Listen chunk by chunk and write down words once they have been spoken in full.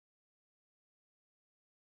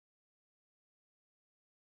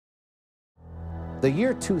The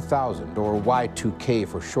year 2000, or Y2K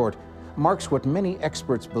for short, marks what many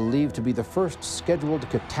experts believe to be the first scheduled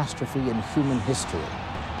catastrophe in human history.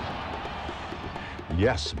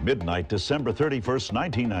 Yes, midnight, December 31st,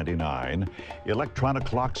 1999, electronic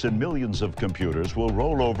clocks in millions of computers will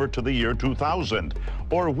roll over to the year 2000.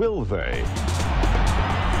 Or will they?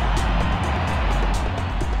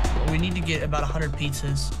 We need to get about 100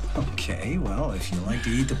 pizzas. Okay, well, if you like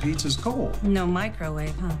to eat the pizzas cold. No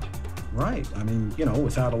microwave, huh? Right. I mean, you know,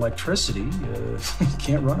 without electricity, you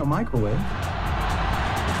can't run a microwave.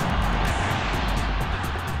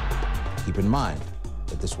 Keep in mind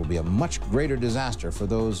that this will be a much greater disaster for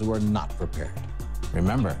those who are not prepared.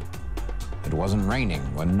 Remember, it wasn't raining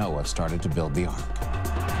when Noah started to build the ark.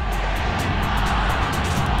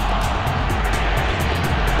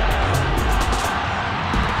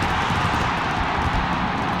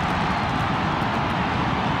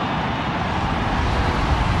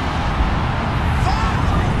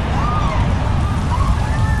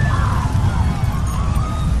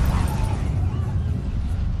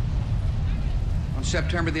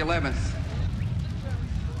 September the 11th,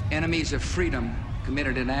 enemies of freedom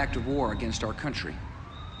committed an act of war against our country.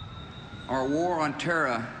 Our war on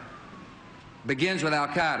terror begins with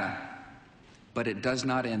Al-Qaeda, but it does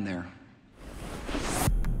not end there.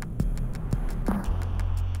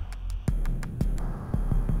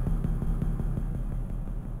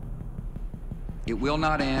 It will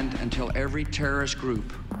not end until every terrorist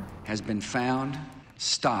group has been found,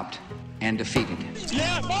 stopped, and defeated.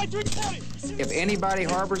 Yeah, Y2K! If anybody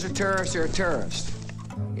harbors a terrorist, they're a terrorist.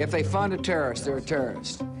 If they fund a terrorist, they're a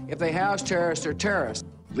terrorist. If they house terrorists, they're terrorists.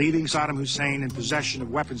 Leaving Saddam Hussein in possession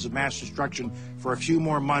of weapons of mass destruction for a few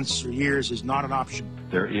more months or years is not an option.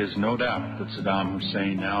 There is no doubt that Saddam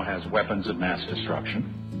Hussein now has weapons of mass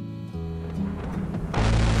destruction.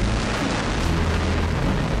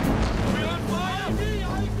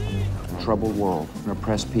 Troubled world, an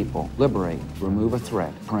oppressed people, liberate, remove a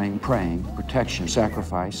threat, praying, protection,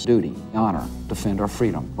 sacrifice, duty, honor, defend our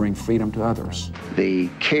freedom, bring freedom to others. The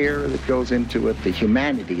care that goes into it, the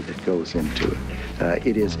humanity that goes into it,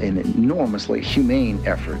 it is an enormously humane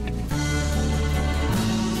effort.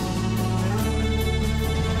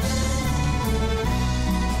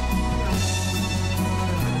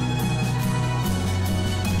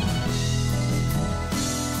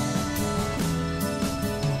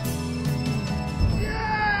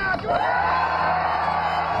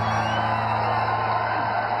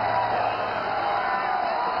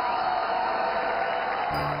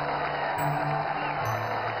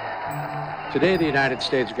 Today, the United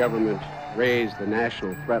States government raised the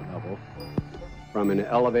national threat level from an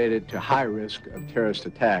elevated to high risk of terrorist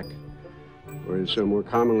attack, or as more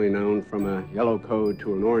commonly known, from a yellow code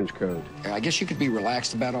to an orange code. I guess you could be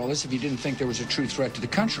relaxed about all this if you didn't think there was a true threat to the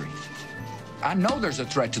country. I know there's a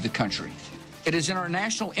threat to the country. It is in our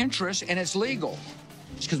national interest, and it's legal.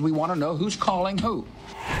 It's because we want to know who's calling who.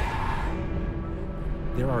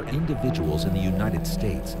 There are individuals in the United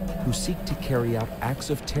States who seek to carry out acts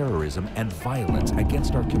of terrorism and violence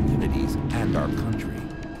against our communities and our country.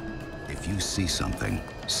 If you see something,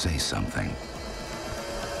 say something.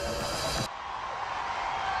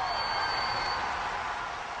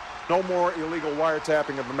 No more illegal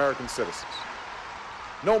wiretapping of American citizens.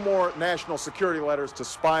 No more national security letters to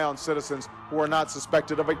spy on citizens who are not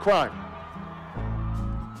suspected of a crime.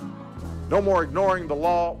 No more ignoring the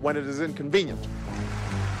law when it is inconvenient.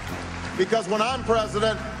 Because when I'm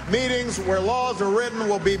president, meetings where laws are written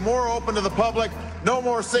will be more open to the public, no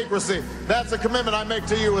more secrecy. That's a commitment I make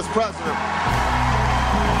to you as president.